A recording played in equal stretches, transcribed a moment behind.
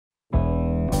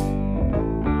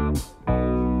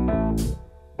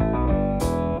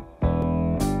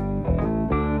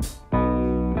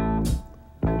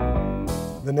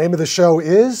name of the show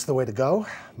is The Way to Go.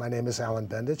 My name is Alan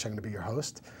Bendich. I'm going to be your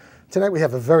host. Tonight we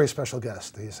have a very special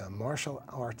guest. He's a martial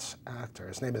arts actor.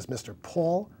 His name is Mr.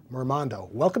 Paul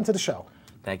Mormando. Welcome to the show.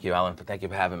 Thank you, Alan. Thank you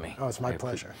for having me. Oh, it's my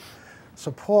pleasure. So,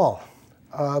 Paul,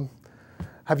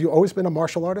 have you always been a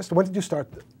martial artist? When did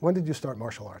you start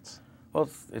martial arts? Well,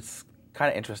 it's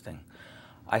kind of interesting.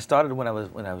 I started when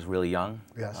I was really young.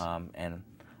 Yes. And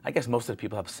I guess most of the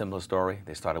people have a similar story.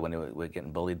 They started when they were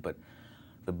getting bullied, but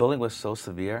the bullying was so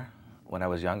severe when I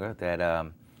was younger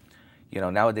that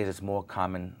nowadays it's more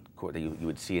common that you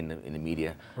would see in the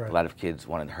media. Right. A lot of kids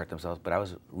wanted to hurt themselves, but I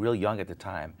was real young at the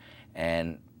time,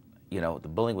 and the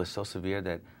bullying was so severe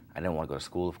that I didn't want to go to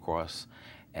school, of course,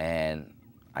 and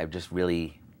I just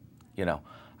really,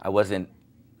 I wasn't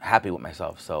happy with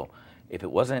myself. So if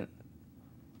it wasn't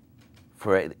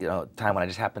for a time when I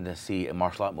just happened to see a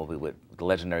martial art movie with the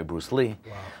legendary Bruce Lee,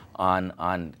 wow,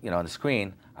 on the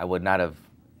screen, I would not have.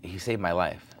 He saved my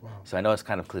life. Wow. So I know it's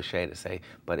kind of cliche to say,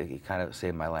 but he kind of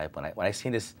saved my life. When I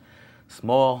seen this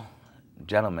small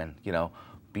gentleman,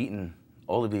 beating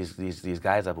all of these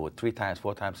guys up who were 3 times,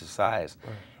 4 times his size,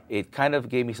 right, it kind of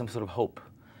gave me some sort of hope,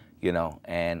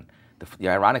 And the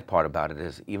ironic part about it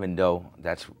is, even though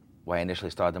that's why I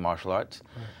initially started the martial arts,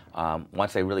 right,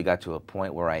 once I really got to a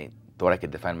point where I thought I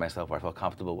could defend myself, where I felt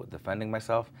comfortable with defending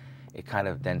myself, it kind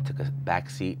of then took a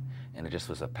back seat, and it just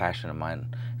was a passion of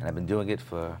mine, and I've been doing it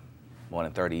for more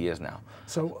than 30 years now.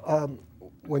 So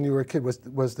when you were a kid,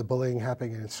 was the bullying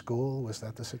happening in school? Was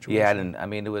that the situation? Yeah,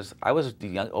 I was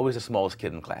always the smallest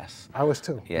kid in class. I was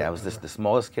too. Yeah, I was the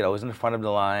smallest kid. I was in the front of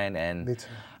the line, and me too.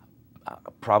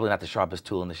 Probably not the sharpest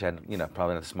tool in the shed,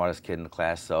 probably not the smartest kid in the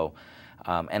class, so,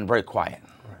 and very quiet,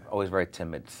 right, always very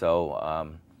timid. So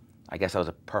I guess I was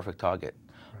a perfect target,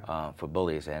 right, for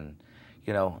bullies, and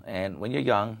when you're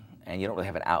young and you don't really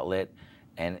have an outlet,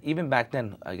 and even back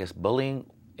then, I guess bullying,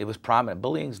 it was prominent.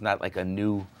 Bullying's not like a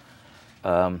new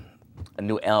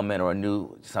element or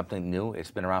something new.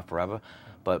 It's been around forever.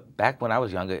 But back when I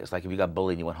was younger, it's like if you got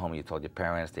bullied and you went home and you told your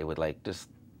parents, they would just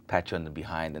pat you in the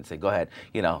behind and say, go ahead,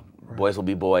 right, boys will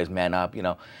be boys, man up,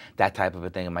 that type of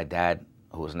a thing. And my dad,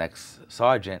 who was an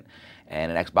ex-sergeant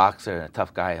and an ex-boxer and a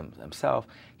tough guy himself,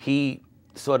 he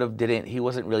sort of he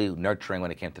wasn't really nurturing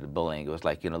when it came to the bullying. It was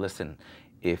like, listen,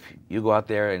 if you go out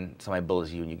there and somebody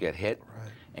bullies you and you get hit,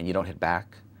 right, and you don't hit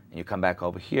back and you come back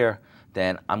over here,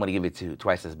 then I'm going to give it to you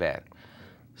twice as bad.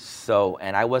 So,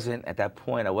 and I wasn't, at that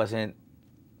point, I wasn't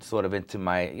sort of into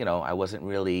my, I wasn't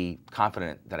really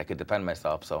confident that I could defend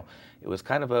myself. So it was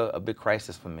kind of a big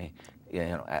crisis for me,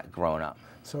 growing up.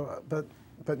 So,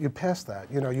 but you passed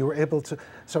that, you were able to,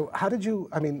 so how did you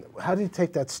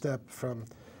take that step from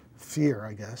fear,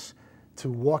 I guess, to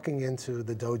walking into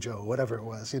the dojo, whatever it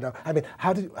was,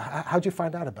 how'd you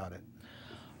find out about it?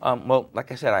 Well,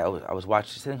 like I said, I was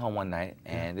sitting home one night,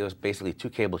 and there was basically 2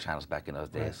 cable channels back in those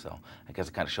days, right, so I guess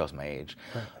it kind of shows my age.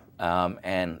 Right.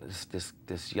 And this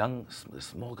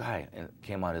small guy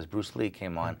came on, Bruce Lee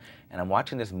came on, and I'm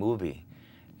watching this movie,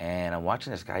 and I'm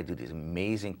watching this guy do these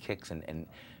amazing kicks and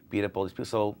beat up all these people.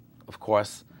 So, of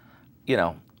course,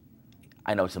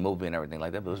 I know it's a movie and everything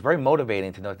like that, but it was very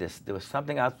motivating to know there was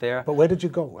something out there. But where did you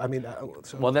go?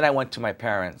 Well, then I went to my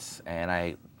parents, and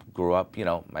I grew up,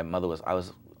 my mother I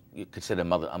was considered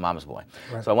a mama's boy.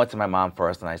 Right. So I went to my mom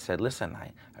first, and I said, listen,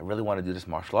 I really want to do this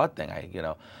martial art thing.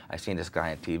 I seen this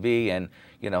guy on TV, and,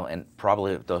 and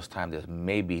probably at those times there's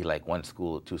maybe like 1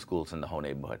 school or 2 schools in the whole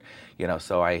neighborhood.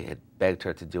 So I had begged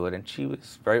her to do it, and she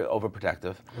was very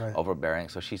overprotective, right, overbearing.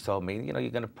 So she told me, you're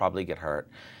going to probably get hurt.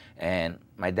 And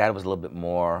my dad was a little bit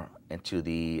more into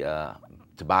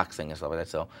to boxing and stuff like that.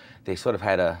 So they sort of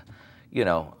had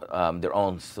their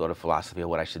own sort of philosophy of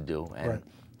what I should do, and right,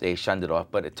 they shunned it off.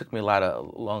 But it took me a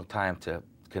long time to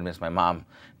convince my mom.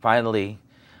 Finally,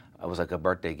 it was like a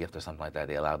birthday gift or something like that.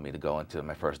 They allowed me to go into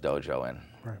my first dojo, and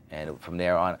right, and from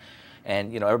there on,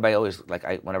 and everybody always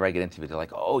whenever I get interviewed, they're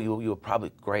like, oh, you were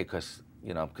probably great because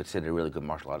I'm considered a really good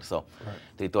martial artist. So right,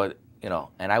 they thought.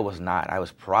 And I was not. I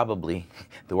was probably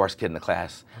the worst kid in the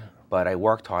class, right, but I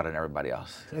worked harder than everybody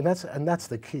else. And that's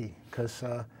the key, because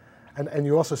and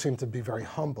you also seem to be very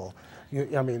humble.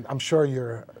 I'm sure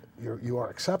you are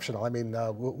exceptional.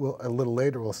 We'll a little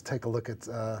later we'll take a look at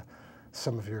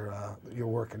some of your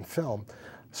work in film.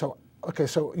 So okay,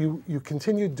 so you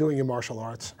continued doing your martial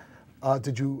arts.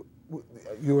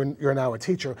 You're now a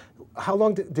teacher. How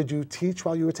long did you teach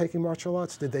while you were taking martial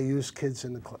arts? Did they use kids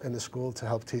in the school to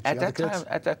help teach the other kids?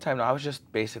 At that time, no, I was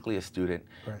just basically a student,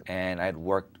 right, and I'd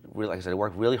worked like I said, I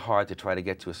worked really hard to try to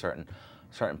get to a certain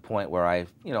point where I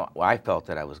felt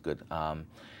that I was good.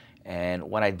 And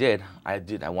when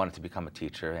I wanted to become a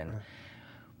teacher, and right,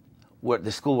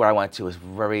 the school where I went to was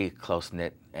very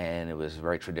close-knit, and it was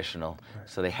very traditional. Right.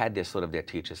 So they had their sort of their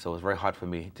teachers, so it was very hard for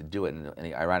me to do it. And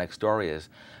the ironic story is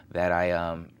that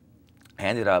I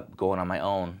ended up going on my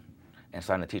own and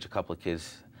starting to teach a couple of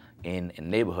kids in the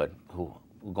neighborhood who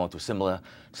were going through similar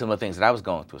things that I was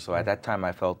going through. So at that time,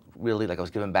 I felt really like I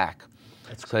was giving back.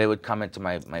 So they would come into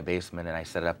my basement, and I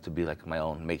set it up to be like my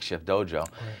own makeshift dojo.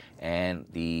 Right. And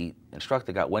the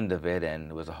instructor got wind of it, and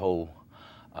there was a whole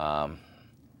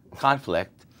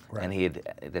conflict. Right. And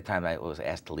at the time I was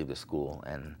asked to leave the school,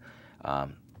 and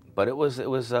but it was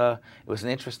an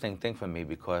interesting thing for me,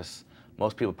 because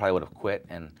most people probably would have quit,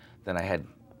 and then I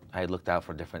had looked out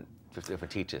for different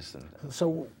teachers. And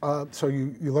so so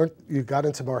you got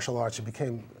into martial arts, you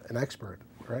became an expert,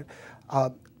 right?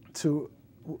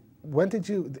 When did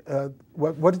you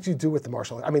what did you do with the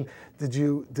martial arts? I mean,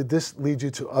 did this lead you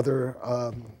to other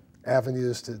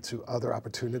avenues, to other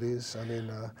opportunities? I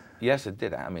mean, yes, it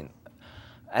did. I mean,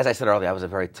 as I said earlier, I was a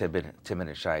very timid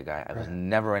and shy guy. I was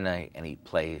never in any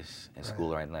plays in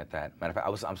school or anything like that. Matter of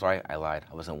fact, I'm sorry, I lied.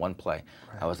 I was in one play.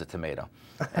 I was a tomato,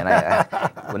 and I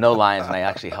with no lines, and I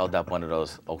actually held up one of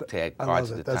those oak tag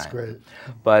cards at the time. That's great.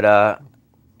 But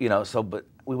you know, but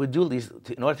we would do these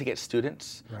in order to get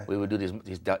students. Right. We would do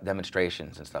these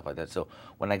demonstrations and stuff like that. So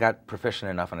when I got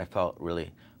proficient enough and I felt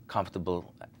really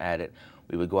comfortable at it,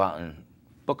 we would go out and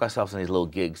book ourselves in these little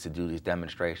gigs to do these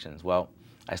demonstrations. Well,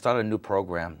 I started a new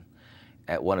program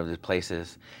at one of these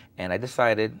places, and I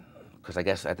decided, because I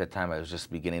guess at that time I was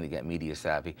just beginning to get media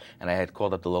savvy, and I had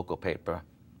called up the local paper,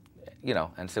 you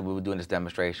know, and said we were doing this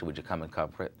demonstration, would you come and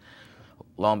cover it?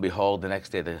 Lo and behold, the next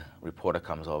day the reporter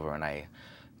comes over, and I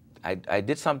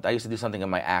used to do something in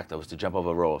my act. I was to jump over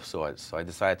a row of swords. So I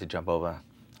decided to jump over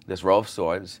this row of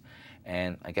swords,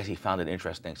 and I guess he found it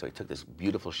interesting. So he took this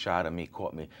beautiful shot of me,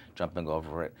 caught me jumping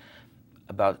over it.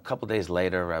 About a couple days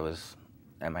later, I was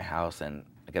at my house, and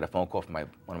I get a phone call from one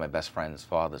of my best friend's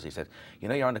fathers. He said, "You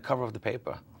know, you're on the cover of the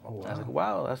paper." Oh, wow. I was like,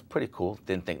 "Wow, that's pretty cool."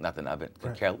 Didn't think nothing of it.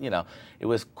 Right. You know, it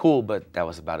was cool, but that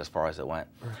was about as far as it went.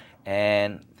 Right.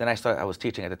 And then I was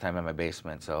teaching at the time in my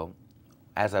basement. So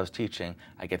as I was teaching,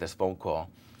 I get this phone call.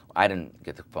 I didn't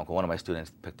get the phone call. One of my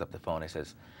students picked up the phone. And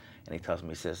he tells me,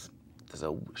 he says, "There's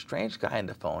a strange guy on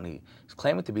the phone. He's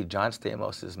claiming to be John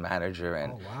Stamos' manager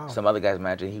and some other guy's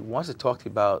manager. He wants to talk to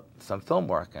you about some film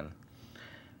work." And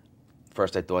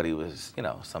first I thought he was, you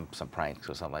know, some pranks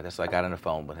or something like that. So I got on the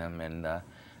phone with him and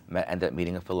ended up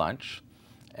meeting him for lunch.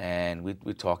 And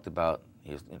we talked about,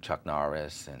 he was Chuck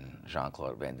Norris and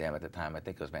Jean-Claude Van Damme at the time. I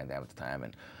think it was Van Damme at the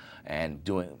time. And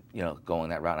doing, you know, going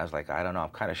that route. And I was like, I don't know, I'm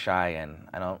kind of shy, and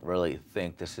I don't really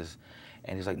think this is.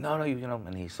 And he's like, no, you know,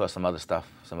 and he saw some other stuff,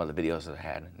 some other videos that I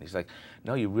had. And he's like,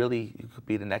 no, you could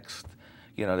be the next,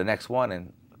 you know, the next one.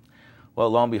 And well,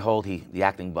 lo and behold, the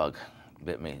acting bug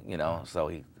bit me, you know. So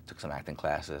he took some acting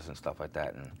classes and stuff like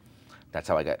that, and that's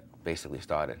how I got basically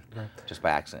started, just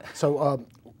by accident. So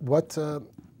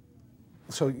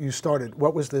so you started.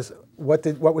 What was this? What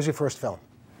was your first film?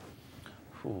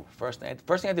 Ooh, first thing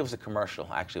I did was a commercial.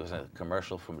 Actually, it was a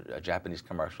commercial from a Japanese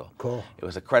commercial. Cool. It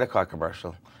was a credit card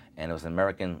commercial, and it was an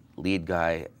American lead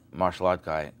guy, martial art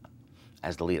guy,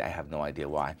 as the lead. I have no idea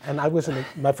why. And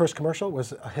my first commercial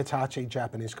was a Hitachi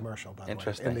Japanese commercial, by the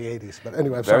way, in the 80s. But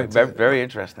anyway, I'm sorry. Very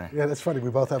interesting. Yeah, that's funny.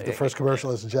 We both have the first commercial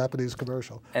as a Japanese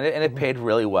commercial. And it paid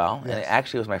really well. Yes. And it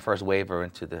actually was my first waiver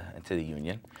into the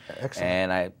union.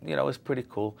 Excellent. And it was pretty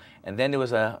cool. And then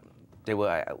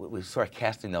we saw a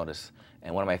casting notice.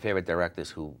 And one of my favorite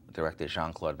directors who directed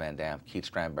Jean-Claude Van Damme, Keith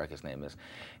Strandberg, his name is,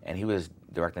 and he was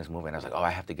directing this movie, and I was like, oh, I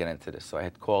have to get into this. So I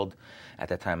had called, at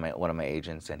that time, one of my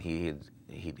agents, and he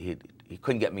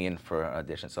couldn't get me in for an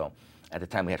audition. So at the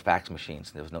time, we had fax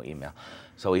machines. There was no email.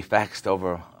 So I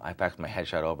faxed my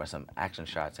headshot over some action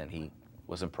shots, and he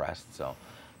was impressed. So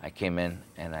I came in,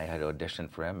 and I had auditioned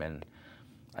for him, and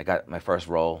I got my first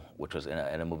role, which was in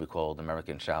a movie called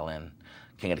American Shaolin,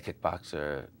 King of the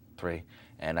Kickboxer 3.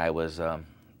 And I was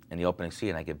in the opening scene,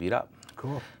 and I get beat up.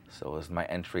 Cool. So it was my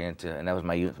entry into, and that was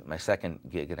my second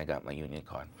gig, and I got my union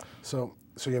card. So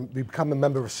you become a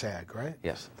member of SAG, right?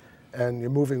 Yes. And you're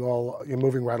moving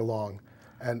right along,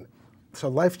 and so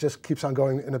life just keeps on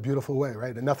going in a beautiful way,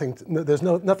 right? And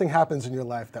nothing happens in your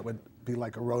life that would be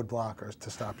like a roadblock or to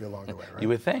stop you along the way, right? You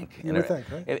would think. You would think,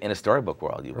 right? In a storybook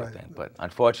world, you would think. But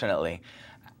unfortunately,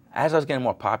 as I was getting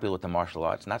more popular with the martial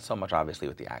arts, not so much obviously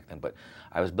with the acting, but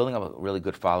I was building up a really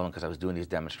good following because I was doing these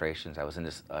demonstrations. I was in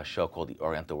this show called The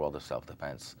Oriental World of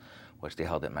Self-Defense, which they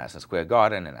held at Madison Square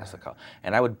Garden and Essex.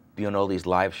 And I would be on all these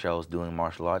live shows doing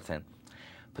martial arts, and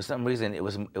for some reason it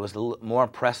was a little more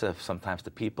impressive sometimes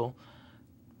to people,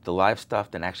 the live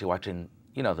stuff, than actually watching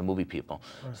you know, the movie people.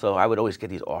 Right. So I would always get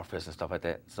these offers and stuff like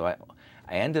that. So I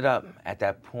ended up at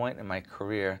that point in my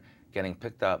career getting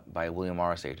picked up by William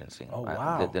Morris Agency. Oh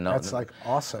wow, that's like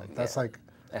awesome. That's like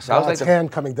so God's like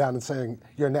hand coming down and saying,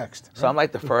 "You're next." So I'm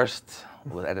like the first.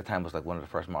 At the time, was like one of the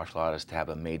first martial artists to have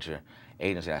a major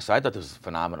agency. So I thought this was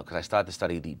phenomenal because I started to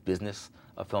study the business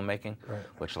of filmmaking,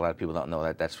 which a lot of people don't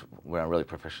know that's where I'm really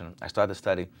proficient. I started to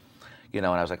study, you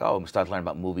know, and I was like, oh, we started to learn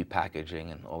about movie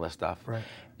packaging and all this stuff. Right.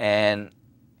 And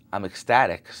I'm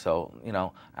ecstatic. So, you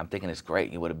know, I'm thinking it's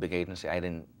great. You with a big agency. I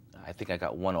think I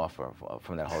got one offer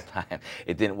from that whole time.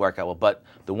 It didn't work out well. But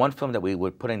the one film that we were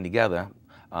putting together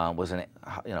was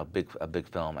a big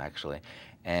film actually,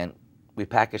 and we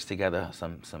packaged together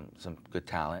some good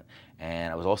talent,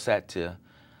 and I was all set to,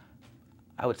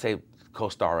 I would say,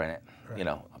 co-star in it. Right. You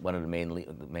know, one of the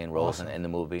main roles in the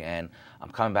movie. And I'm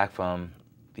coming back from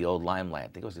the old Limelight. I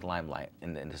think it was the Limelight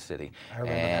in the city. I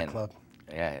remember that club.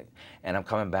 Yeah, and I'm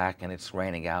coming back, and it's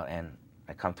raining out, and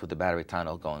I come through the Battery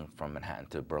Tunnel going from Manhattan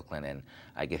to Brooklyn, and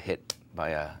I get hit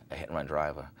by a hit-and-run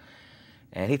driver.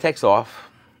 And he takes off,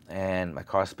 and my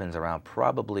car spins around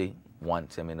probably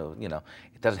once. I mean, you know,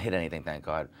 it doesn't hit anything, thank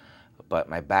God. But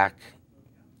my back,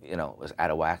 you know, was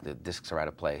out of whack. The discs are out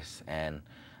of place. And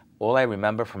all I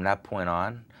remember from that point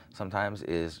on sometimes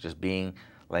is just being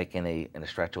like in a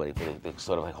stretcher where they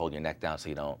sort of like hold your neck down so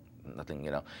you don't, nothing,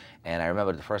 you know. And I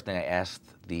remember the first thing I asked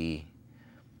he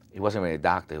wasn't really a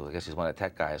doctor, I guess he's one of the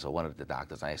tech guys or one of the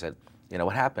doctors. And I said, you know,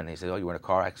 what happened? He said, oh, you were in a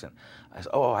car accident. I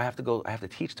said, oh, I have to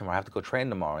teach tomorrow. I have to go train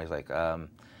tomorrow. He's like,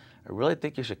 I really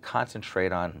think you should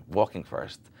concentrate on walking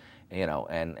first, you know,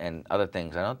 and other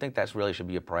things. I don't think that's really should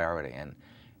be a priority. And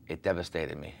it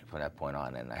devastated me from that point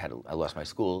on. And I lost my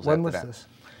schools. When was this?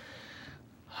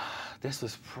 This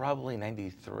was probably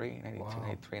 93, 92, wow.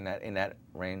 93, in that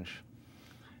range.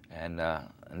 And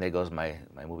there goes my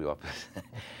movie office,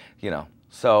 you know.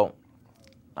 So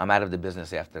I'm out of the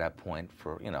business after that point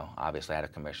for, you know, obviously I had a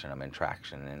commission. I'm in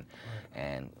traction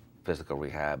and physical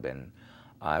rehab, and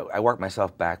I worked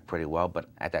myself back pretty well, but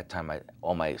at that time,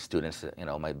 all my students, you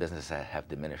know, my business have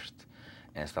diminished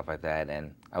and stuff like that.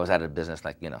 And I was out of business,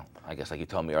 like, you know, I guess like you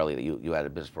told me earlier that you had a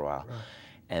business for a while. Right.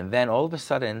 And then all of a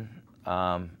sudden,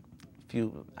 I'm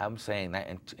saying that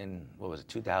in what was it,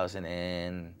 2000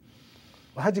 and...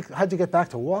 Well, how'd you get back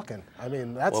to walking? I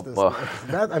mean, that's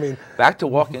I mean... Back to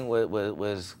walking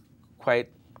was quite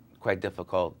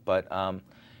difficult, but,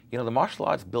 you know, the martial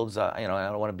arts builds up, you know, I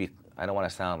don't want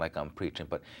to sound like I'm preaching,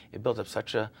 but it builds up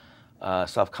such a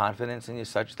self-confidence in you,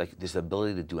 such like this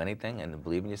ability to do anything and to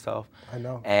believe in yourself. I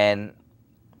know. And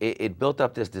it built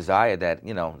up this desire that,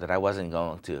 you know, that I wasn't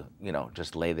going to, you know,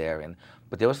 just lay there.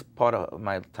 But there was part of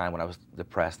my time when I was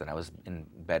depressed and I was in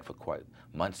bed for quite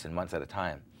months and months at a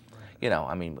time. Right. You know,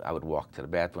 I mean, I would walk to the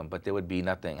bathroom, but there would be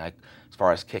nothing like as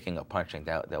far as kicking or punching.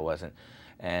 There wasn't.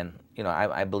 And you know,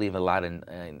 I believe a lot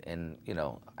in you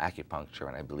know, acupuncture,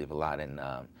 and I believe a lot in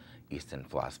Eastern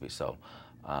philosophy. So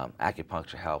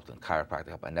acupuncture helped and chiropractic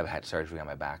helped. I never had surgery on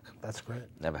my back. That's great.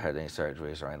 Never had any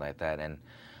surgeries or anything like that. And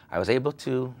I was able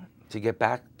to get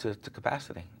back to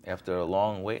capacity after a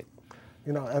long wait.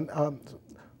 You know, and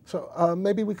so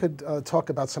maybe we could talk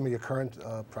about some of your current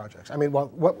projects. I mean,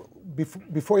 well,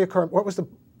 before your current, what was the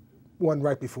one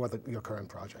right before your current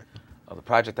project? Well, the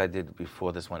project I did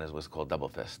before this one was called Double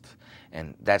Fist,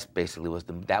 and that's basically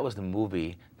that was the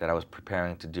movie that I was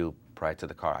preparing to do prior to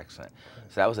the car accident.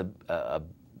 Right. So that was a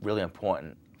really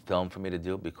important film for me to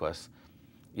do because,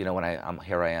 you know, when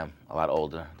here I am a lot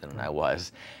older than I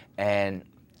was, and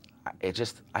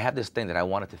I have this thing that I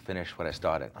wanted to finish what I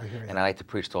started, and I like to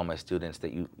preach to all my students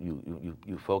that you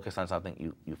focus on something,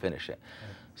 you finish it.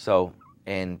 Right. So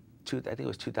I think it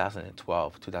was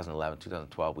 2012, 2011,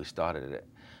 2012 we started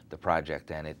the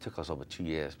project, and it took us over 2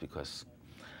 years because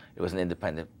it was an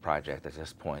independent project at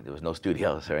this point. There was no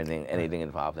studios or anything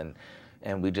involved,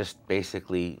 and we just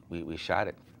basically we shot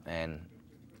it and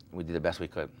we did the best we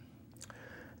could.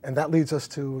 And that leads us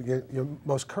to your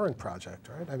most current project,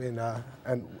 right? I mean,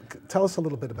 and tell us a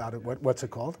little bit about it. What's it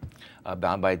called?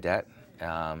 Bound by Debt.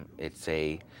 It's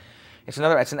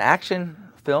an action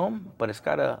film, but it's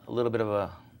got a little bit of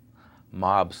a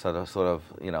mob sort of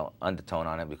you know, undertone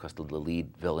on it because the lead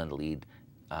villain, the lead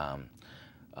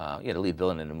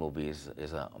villain in the movie is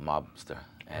a mobster,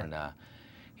 and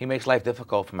he makes life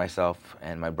difficult for myself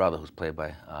and my brother, who's played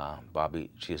by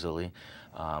Bobby Chiazulli,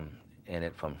 in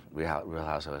it from Real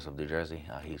Housewives of New Jersey.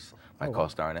 He's my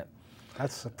co-star in it.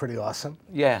 That's pretty awesome.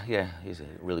 Yeah, he's a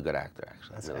really good actor,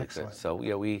 actually. That's really excellent. Good. So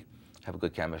yeah, we have a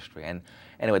good chemistry. And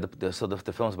anyway,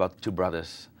 the film's about two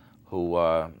brothers who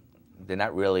they're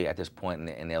not really at this point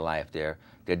in their life. They're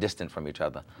distant from each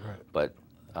other. Right. But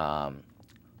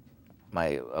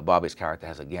Bobby's character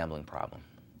has a gambling problem.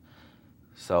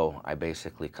 So I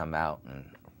basically come out and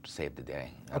save the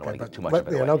day. I don't want to give too much of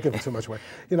it away. Don't give it too much away.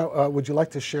 You know, would you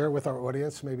like to share with our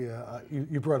audience, maybe,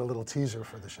 you brought a little teaser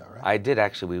for the show, right? I did,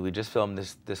 actually. We just filmed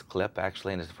this clip,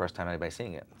 actually, and it's the first time anybody's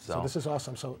seeing it. So this is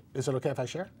awesome. So is it okay if I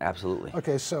share? Absolutely.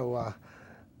 Okay, so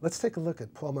let's take a look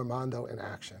at Paul Mormando in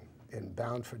action in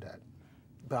Bound for Debt.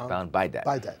 Bound by Debt.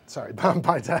 By Debt, sorry, Bound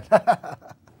by Debt.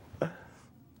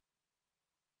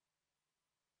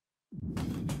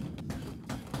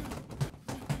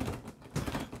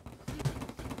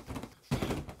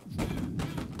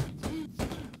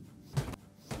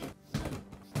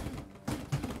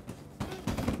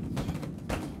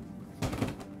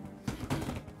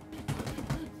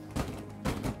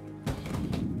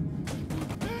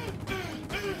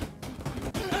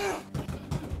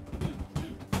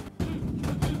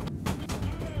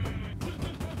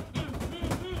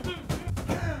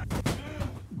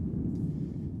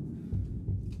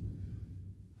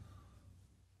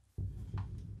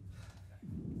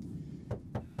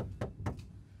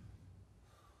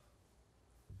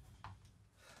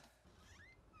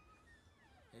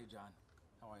 Hey, John.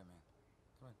 How are you, man?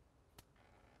 Come on.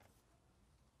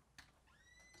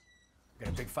 Got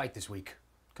a big fight this week.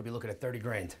 Could be looking at 30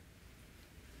 grand.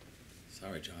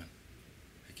 Sorry, John.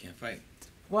 I can't fight.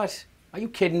 What? Are you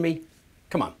kidding me?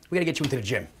 Come on, we gotta get you into the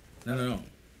gym. No.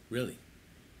 Really.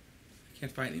 I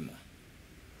can't fight anymore.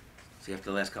 See, after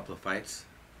the last couple of fights,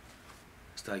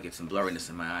 I started to get some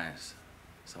blurriness in my eyes.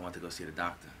 So I went to go see the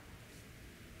doctor.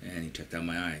 And he checked out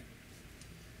my eye.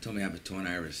 Told me I have a torn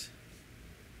iris.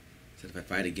 Said if I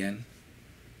fight again,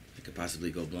 I could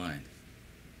possibly go blind.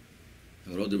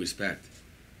 And with all due respect,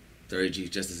 30 G's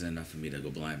just isn't enough for me to go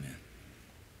blind, man.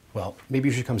 Well, maybe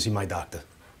you should come see my doctor.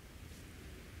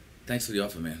 Thanks for the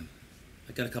offer, man.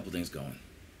 I got a couple things going,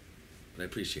 but I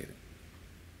appreciate it.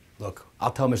 Look,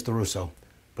 I'll tell Mr. Russo,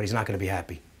 but he's not gonna be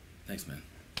happy. Thanks, man.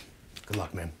 Good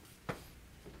luck, man.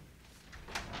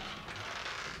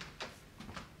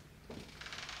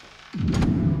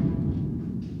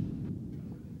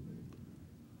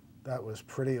 That was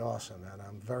pretty awesome, and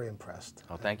I'm very impressed.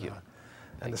 Oh, thank you.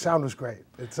 And the sound was great.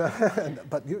 It's,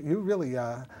 but you really,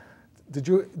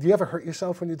 do you ever hurt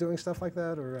yourself when you're doing stuff like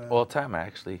that? Or, All the time. I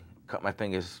actually cut my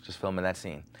fingers just filming that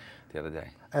scene the other day.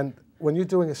 And when you're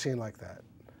doing a scene like that,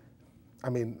 I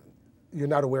mean, you're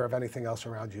not aware of anything else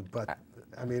around you, but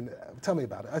I mean, tell me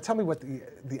about it. Tell me what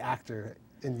the actor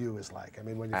in you is like. I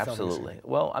mean, when you're filming a Absolutely. scene.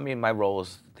 Well, I mean, my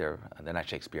roles, they're not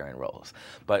Shakespearean roles,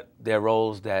 but they're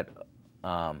roles that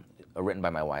are written by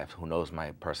my wife, who knows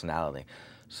my personality.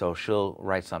 So she'll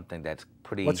write something that's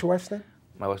pretty... What's your wife's name?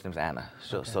 My wife's name's Anna.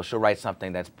 Okay. So she'll write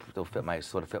something that's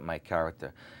sort of fit my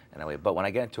character in a way. But when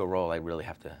I get into a role, I really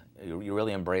have to, you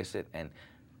really embrace it, and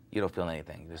you don't feel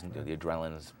anything. The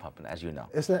adrenaline's pumping, as you know.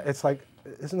 Isn't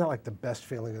that like the best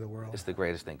feeling in the world? It's the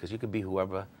greatest thing, because you could be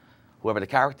whoever the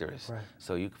character is. Right.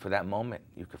 So for that moment,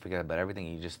 you could forget about everything,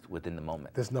 and you're just within the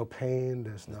moment. There's no pain,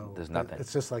 there's nothing.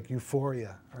 It's just like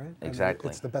euphoria, right? Exactly.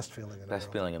 It's the best feeling in the world.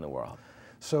 Best feeling in the world.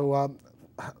 So,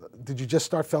 did you just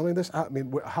start filming this? I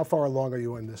mean, how far along are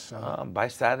you in this? By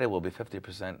Saturday, we'll be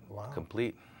 50% Wow.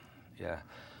 complete. Yeah.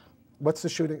 What's the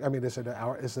shooting? I mean, is it an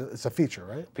hour? It's a feature,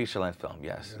 right? Feature-length film,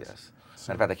 yes.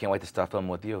 Matter of fact, I can't wait to start filming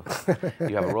with you.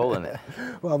 You have a role in it.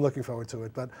 Well, I'm looking forward to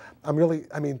it. But I'm really,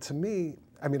 I mean, to me,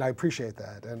 I mean, I appreciate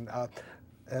that, and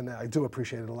I do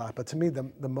appreciate it a lot. But to me,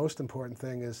 the most important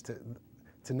thing is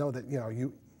to know that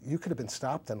you could have been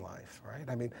stopped in life, right?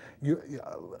 I mean,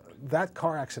 that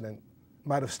car accident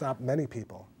might have stopped many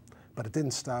people, but it didn't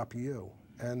stop you.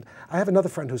 And I have another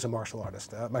friend who's a martial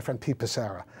artist, my friend Pete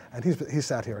Pissarra, and he's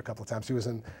sat here a couple of times. He was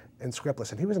in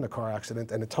Scriptless, and he was in a car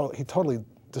accident, and he totally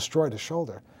destroyed his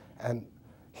shoulder. And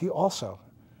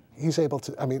he's able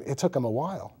to, I mean, it took him a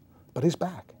while, but he's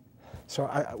back. So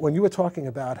when you were talking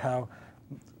about how,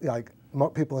 like,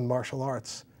 people in martial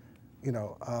arts,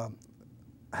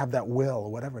 have that will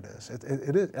or whatever it is,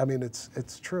 it is. I mean,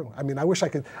 it's true. I mean, I wish I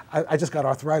could. I just got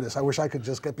arthritis. I wish I could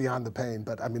just get beyond the pain.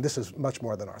 But I mean, this is much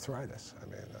more than arthritis. I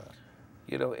mean,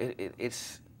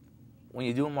 it's when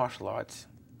you do martial arts,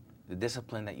 the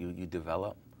discipline that you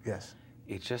develop. Yes.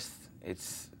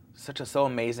 It's so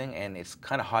amazing, and it's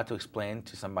kind of hard to explain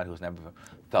to somebody who's never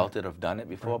felt it or done it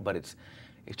before. Right. But it's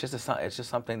just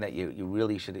something that you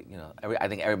really should, I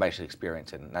think everybody should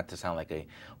experience it. Not to sound like a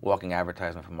walking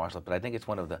advertisement for martial arts, but I think it's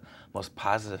one of the most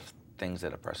positive things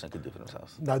that a person could do for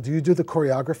themselves. Now, do you do the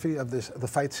choreography of the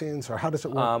fight scenes, or how does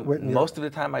it work? Most of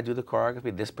the time I do the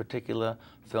choreography. This particular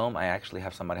film, I actually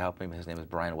have somebody help me. His name is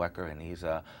Brian Wecker, and he's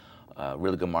a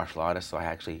really good martial artist, so I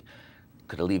actually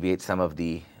could alleviate some of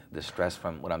the stress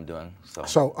from what I'm doing.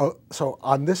 So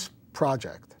on this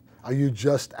project, are you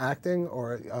just acting,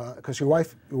 or because your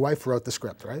wife wrote the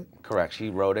script, right? Correct. She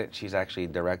wrote it. She's actually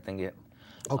directing it.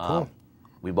 Oh, cool.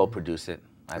 We both produce it.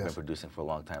 I've Yes. been producing for a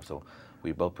long time, so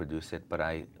we both produce it. But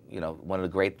one of the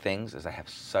great things is I have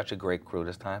such a great crew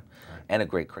this time, and a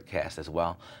great cast as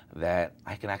well, that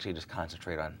I can actually just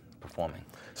concentrate on performing.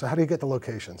 So how do you get the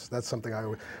locations? That's something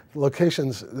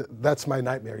locations, that's my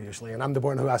nightmare usually, and I'm the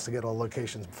one who has to get all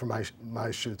locations for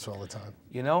my shoots all the time.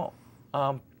 You know,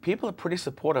 people are pretty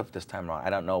supportive this time around. I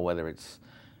don't know whether it's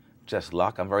just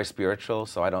luck. I'm very spiritual,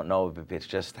 so I don't know if it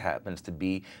just happens to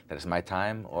be that it's my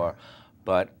time, or,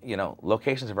 but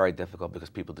locations are very difficult because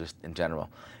people just, in general,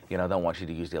 don't want you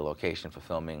to use their location for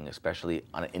filming, especially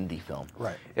on an indie film.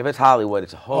 Right. If it's Hollywood,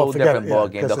 it's a whole different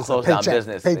ballgame. They'll close down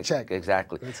business. Paycheck.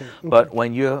 Exactly. But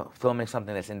when you're filming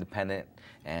something that's independent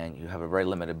and you have a very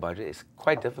limited budget, it's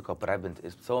quite difficult. But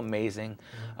it's so amazing.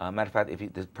 Matter of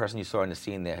fact, the person you saw in the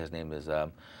scene there, his name is, I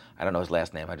don't know his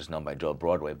last name. I just know him by Joe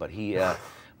Broadway. But he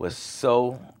was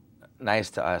so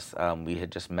nice to us. We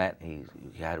had just met. He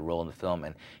had a role in the film,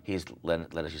 and he's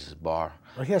let us use his bar.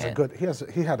 Well, he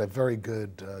had a very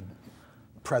good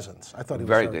presence. I thought he was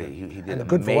very good. He did an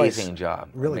amazing job.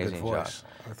 Really amazing good voice.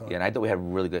 Job. Yeah, and I thought we had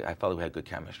really good. I felt we had good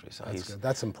chemistry. So that's good.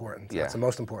 That's important. Yeah. That's the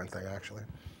most important thing, actually.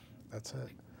 That's it.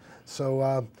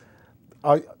 So,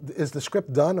 is the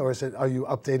script done, or are you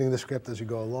updating the script as you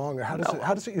go along, or how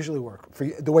does it usually work for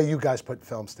you, the way you guys put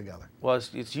films together? Well,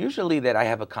 it's usually that I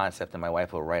have a concept and my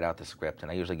wife will write out the script,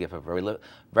 and I usually give her very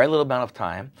little amount of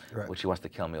time, which she wants to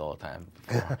kill me all the time.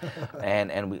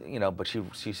 and we, but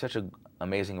she's such an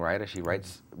amazing writer. She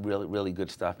writes really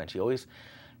good stuff, and she always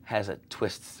has a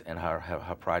twists in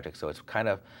her project. So it's kind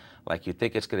of like you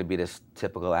think it's going to be this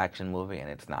typical action movie, and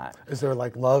it's not. Is there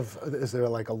like love? Is there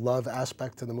like a love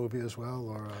aspect to the movie as well,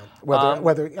 or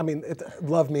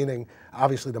love meaning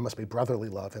obviously there must be brotherly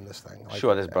love in this thing?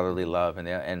 Sure, there's brotherly love in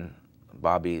there, and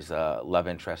Bobby's love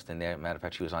interest in there. Matter of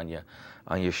fact, she was on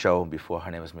your show before.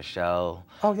 Her name was Michelle.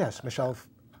 Oh yes, Michelle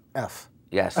F.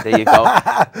 Yes, there you go.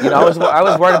 I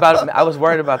was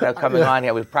worried about that coming on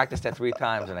here. We practiced that 3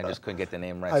 times, and I just couldn't get the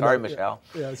name right. Sorry, Michelle.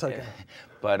 Yeah, it's okay.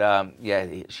 But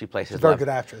she plays his very good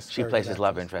actress. She plays his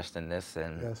love interest in this,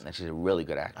 and she's a really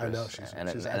good actress. I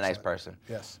know she's a nice person.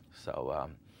 Yes. So,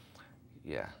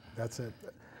 yeah. That's it.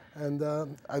 And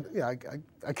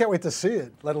I can't wait to see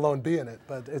it, let alone be in it.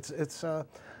 But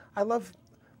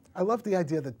I love the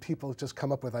idea that people just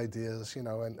come up with ideas,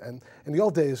 and in the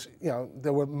old days,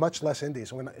 there were much less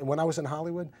indies. When I was in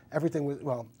Hollywood, everything was,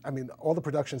 all the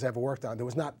productions I ever worked on,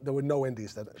 there were no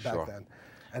indies back then.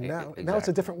 And now it's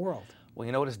a different world. Well,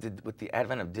 you know what with the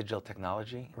advent of digital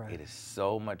technology, it is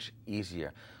so much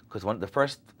easier. Because the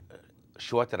first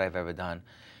short that I've ever done,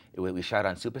 we shot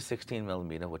on Super 16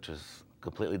 millimeter, which was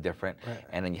completely different,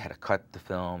 and then you had to cut the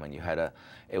film, and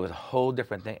it was a whole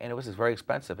different thing, and it was just very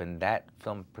expensive. And that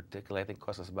film particularly, I think,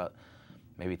 cost us about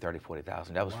maybe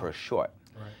 $30,000-$40,000. That was for a short.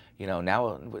 Right.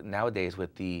 Nowadays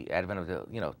with the advent of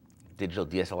the digital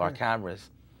DSLR cameras,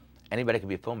 anybody can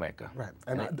be a filmmaker. Right.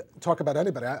 And talk about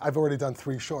anybody. I've already done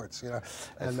 3 shorts,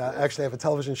 and actually I have a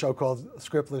television show called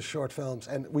Scriptless Short Films,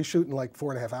 and we shoot in like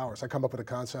 4.5 hours. I come up with a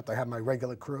concept. I have my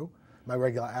regular crew, my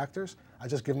regular actors. I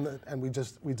just give them and we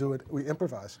do it. We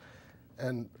improvise,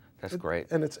 and that's great.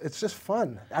 And it's just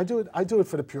fun. I do it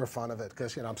for the pure fun of it,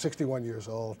 because I'm 61 years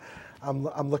old. I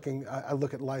look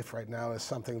at life right now as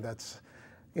something that's,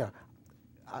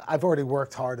 I've already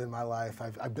worked hard in my life.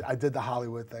 I did the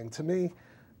Hollywood thing. To me,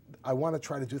 I want to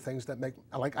try to do things that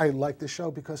I like this show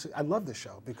because I love this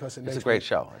show because it's a great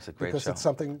show. It's a great show. Because it's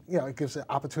something, it gives an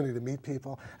opportunity to meet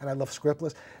people, and I love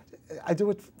Scriptless. I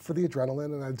do it for the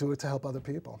adrenaline, and I do it to help other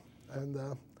people. And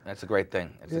that's a great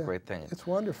thing. It's a great thing. It's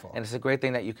wonderful. And it's a great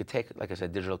thing that you could take, like I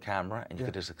said, digital camera, and you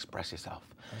could just express yourself.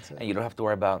 That's it. And you don't have to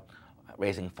worry about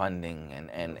raising funding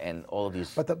and all of these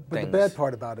things. But the bad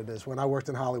part about it is when I worked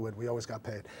in Hollywood, we always got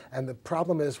paid. And the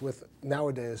problem is with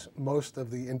nowadays, most of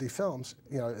the indie films,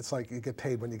 it's like you get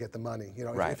paid when you get the money.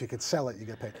 If you could sell it, you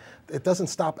get paid. It doesn't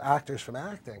stop actors from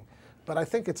acting. But I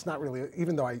think it's not really,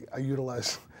 even though I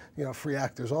utilize free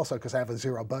actors also because I have a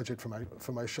zero budget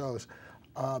for my shows.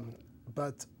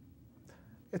 But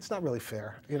it's not really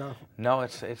fair, No,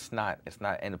 it's not. It's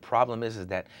not. And the problem is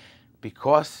that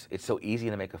because it's so easy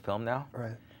to make a film now,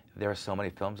 there are so many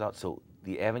films out. So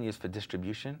the avenues for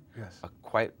distribution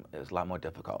is a lot more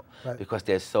difficult because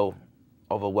they're so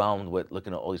overwhelmed with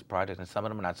looking at all these projects, and some of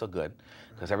them are not so good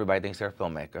because everybody thinks they're a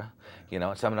filmmaker,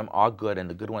 and some of them are good, and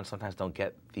the good ones sometimes don't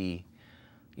get the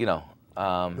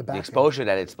exposure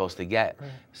that it's supposed to get.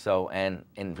 So, and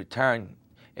in return,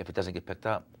 if it doesn't get picked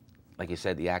up, like you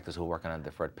said, the actors who are working on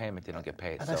deferred payment, they don't get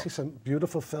paid. And so. I see some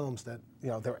beautiful films that,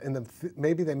 they're in the,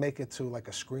 maybe they make it to like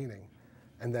a screening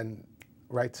and then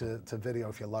right to video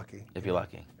if you're lucky. If you're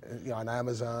lucky. On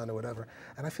Amazon or whatever.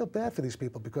 And I feel bad for these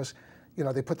people because,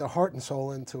 they put their heart and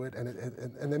soul into it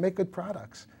and they make good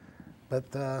products. But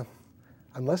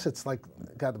unless it's like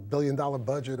got $1 billion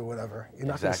budget or whatever, you're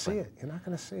not going to see it. You're not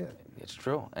going to see it. It's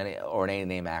true, or an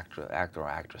A-name actor or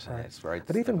actress, and it's very.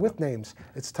 But even with names,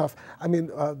 it's tough. I mean,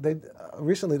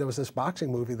 recently there was this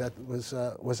boxing movie that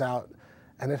was out,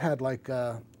 and it had like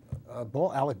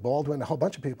Alec Baldwin, a whole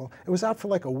bunch of people. It was out for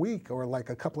like a week or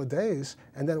like a couple of days,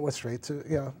 and then it went straight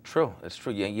to True, it's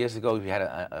true. Yeah, years ago, if you had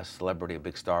a celebrity, a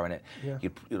big star in it,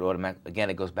 you'd automatically. Again,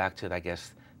 it goes back to, I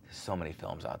guess. So many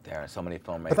films out there and so many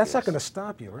filmmakers. But that's not going to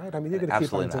stop you, right? I mean, you're going to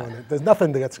keep on doing not. it. There's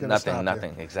nothing that's going to stop you.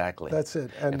 Nothing, exactly. That's it.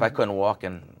 And if I couldn't walk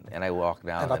and I walk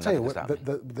now, and I'll tell you what,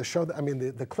 the show. I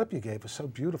mean, the clip you gave was so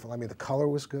beautiful. I mean, the color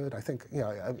was good. I think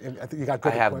I think you got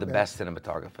good. I have equipment. the best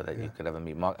cinematographer that you could ever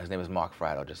meet. His name is Mark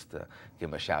Fratto. Just to give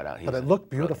him a shout out. But it looked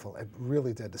beautiful. It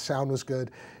really did. The sound was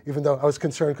good, even though I was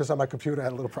concerned because on my computer I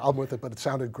had a little problem with it. But it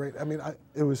sounded great. I mean,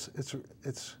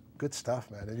 it's good stuff,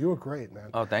 man. And you were great,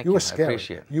 man. Oh, thank you. You were scary. I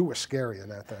appreciate it. You were scary in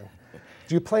that thing.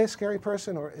 Do you play a scary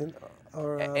person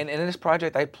And in this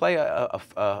project, I play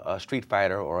a street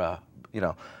fighter or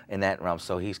in that realm.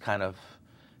 So he's kind of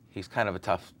a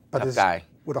tough guy.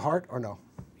 With a heart or no?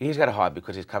 He's got a heart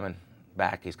because he's coming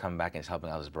back. He's coming back and he's helping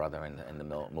out his brother in the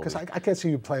movie. Because I can't see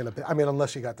you playing I mean,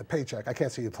 unless you got the paycheck, I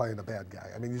can't see you playing a bad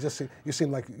guy. I mean, you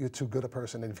seem like you're too good a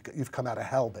person, and you've come out of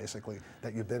hell basically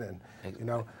that you've been in. And,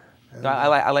 no,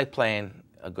 I like playing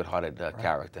a good-hearted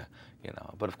character,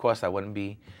 But of course, I wouldn't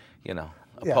be,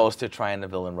 opposed to trying the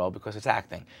villain role because it's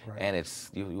acting, and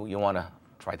it's you want to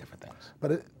try different things.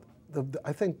 But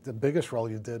I think the biggest role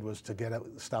you did was to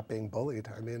stop being bullied.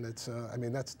 I mean,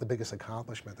 that's the biggest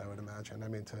accomplishment, I would imagine. I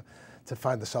mean, to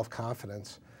find the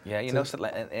self-confidence. Yeah,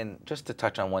 and just to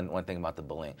touch on one thing about the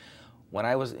bullying. When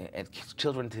I was, and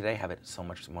children today have it so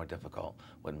much more difficult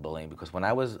with bullying because when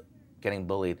I was getting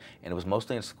bullied, and it was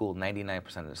mostly in school,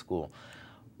 99% of the school,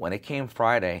 when it came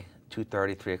Friday,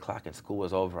 2:30, 3 o'clock, and school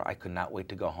was over, I could not wait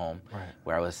to go home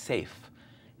where I was safe.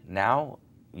 Now,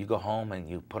 you go home and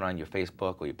you put on your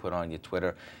Facebook or you put on your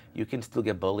Twitter, you can still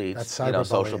get bullied. That's cyberbullying.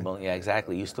 Social bullying. Yeah,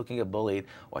 exactly. You still can get bullied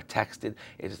or texted.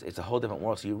 It's a whole different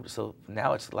world. So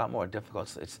now it's a lot more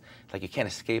difficult. It's like you can't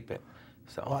escape it.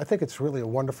 So. Well, I think it's really a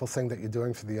wonderful thing that you're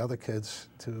doing for the other kids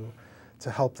to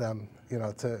help them,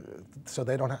 so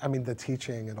they don't. I mean, the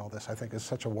teaching and all this, I think, is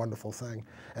such a wonderful thing.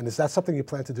 And is that something you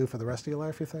plan to do for the rest of your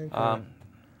life? You think?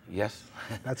 Yes.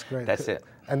 That's great. That's it.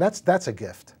 And that's a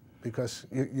gift because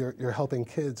you're helping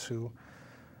kids who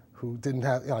didn't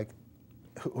have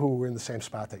who were in the same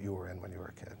spot that you were in when you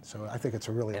were a kid. So I think it's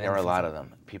a really. And there are a lot of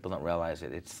them. People don't realize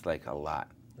it. It's like a lot.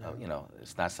 Yeah.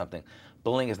 It's not something.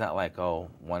 Bullying is not like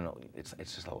one. It's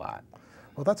just a lot.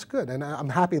 Well, that's good, and I'm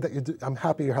happy that I'm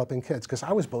happy you're helping kids because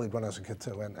I was bullied when I was a kid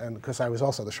too, and because I was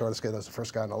also the shortest kid, I was the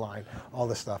first guy in the line, all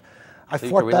this stuff. I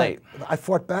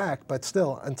fought back, but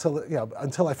still,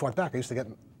 until I fought back, I used to get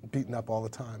beaten up all the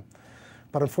time.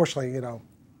 But unfortunately,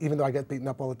 even though I get beaten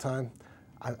up all the time,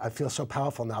 I feel so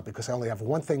powerful now because I only have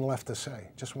one thing left to say,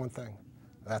 just one thing.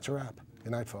 That's a wrap.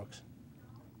 Good night, folks.